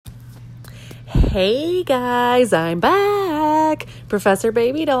Hey guys, I'm back. Professor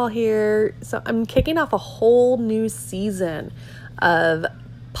Baby Doll here. So I'm kicking off a whole new season of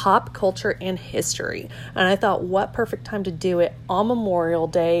pop culture and history. And I thought, what perfect time to do it on Memorial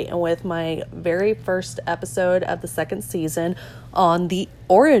Day and with my very first episode of the second season on the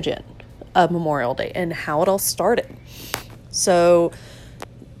origin of Memorial Day and how it all started. So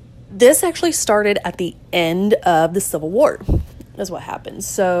this actually started at the end of the Civil War is what happened.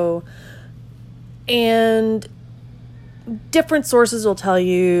 And different sources will tell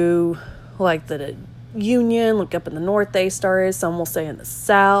you, like the Union, look up in the North they started, some will say in the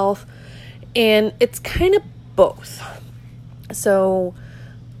South, and it's kind of both. So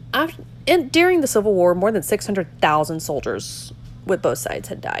during the Civil War, more than 600,000 soldiers with both sides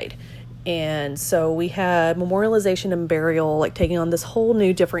had died. And so we had memorialization and burial like taking on this whole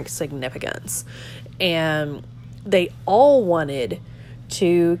new different significance. And they all wanted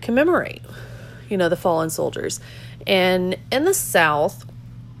to commemorate the fallen soldiers. And in the South,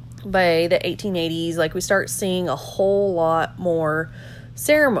 by the 1880s, like we start seeing a whole lot more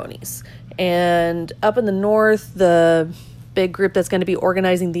ceremonies. And up in the North, the big group that's going to be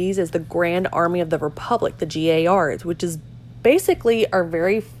organizing these is the Grand Army of the Republic, the GARs, which is basically our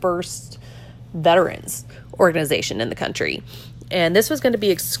very first veterans organization in the country. And this was going to be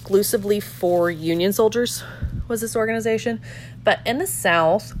exclusively for Union soldiers, was this organization. But in the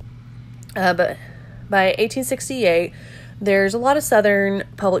South, but by 1868, there's a lot of Southern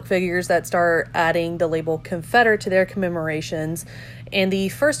public figures that start adding the label Confederate to their commemorations. And the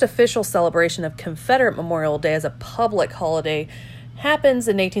first official celebration of Confederate Memorial Day as a public holiday happens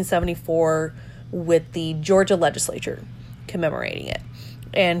in 1874 with the Georgia legislature commemorating it.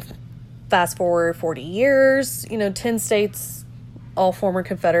 And fast forward 40 years, 10 states, all former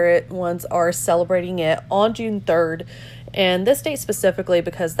Confederate ones, are celebrating it on June 3rd. And this date specifically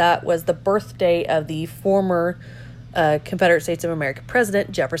because that was the birthday of the former Confederate States of America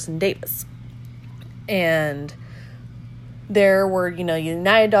president, Jefferson Davis. And there were,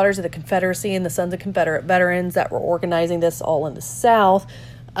 United Daughters of the Confederacy and the Sons of Confederate Veterans that were organizing this all in the South.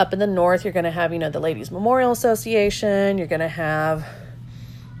 Up in the North, you're going to have, the Ladies Memorial Association. You're going to have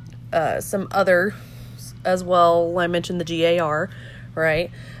some other as well. I mentioned the GAR,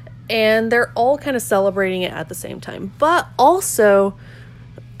 right? And they're all kind of celebrating it at the same time. But also,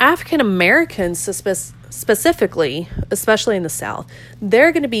 African Americans specifically, especially in the South,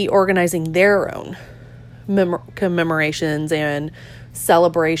 they're going to be organizing their own commemorations and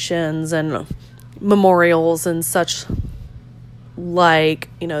celebrations and memorials and such like,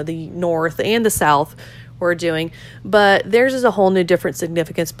 the North and the South were doing. But theirs is a whole new different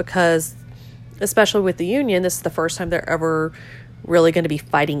significance because, especially with the Union, this is the first time they're ever really going to be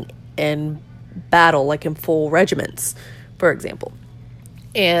fighting in battle, like in full regiments, for example.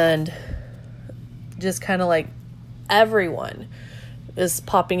 And just kind of like everyone is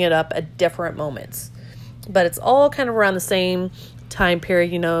popping it up at different moments. But it's all kind of around the same time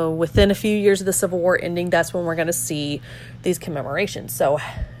period, within a few years of the Civil War ending, that's when we're going to see these commemorations. So,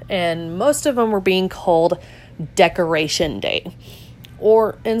 and most of them were being called Decoration Day.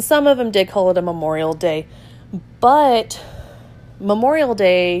 And some of them did call it a Memorial Day. But Memorial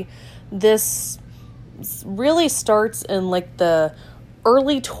Day, this really starts in like the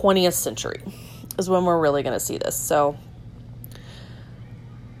early 20th century is when we're really going to see this. So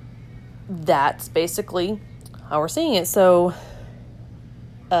that's basically how we're seeing it. So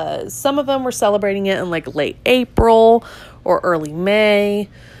some of them were celebrating it in like late April or early May,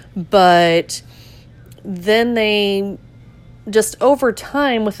 but then they just over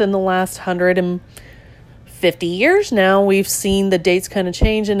time, within the last 150 years now, we've seen the dates kind of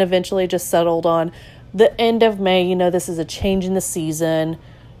change and eventually just settled on the end of May. This is a change in the season,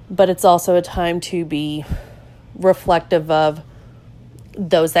 but it's also a time to be reflective of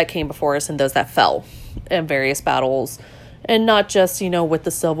those that came before us and those that fell in various battles. And not just, with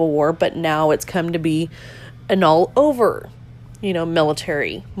the Civil War, but now it's come to be an all over,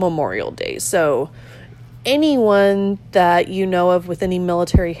 military Memorial Day. So anyone that you know of with any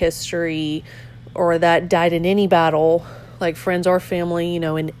military history or that died in any battle, like friends or family,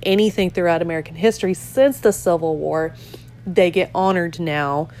 in anything throughout American history since the Civil War, they get honored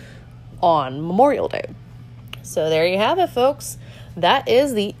now on Memorial Day. So there you have it, folks. That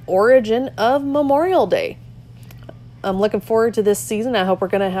is the origin of Memorial Day. I'm looking forward to this season. I hope we're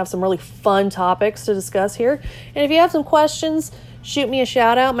going to have some really fun topics to discuss here. And if you have some questions, shoot me a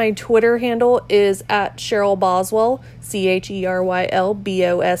shout out. My Twitter handle is at Cheryl Boswell,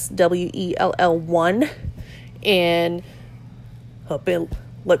 CHERYLBOSWELL1. And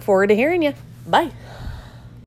look forward to hearing you. Bye.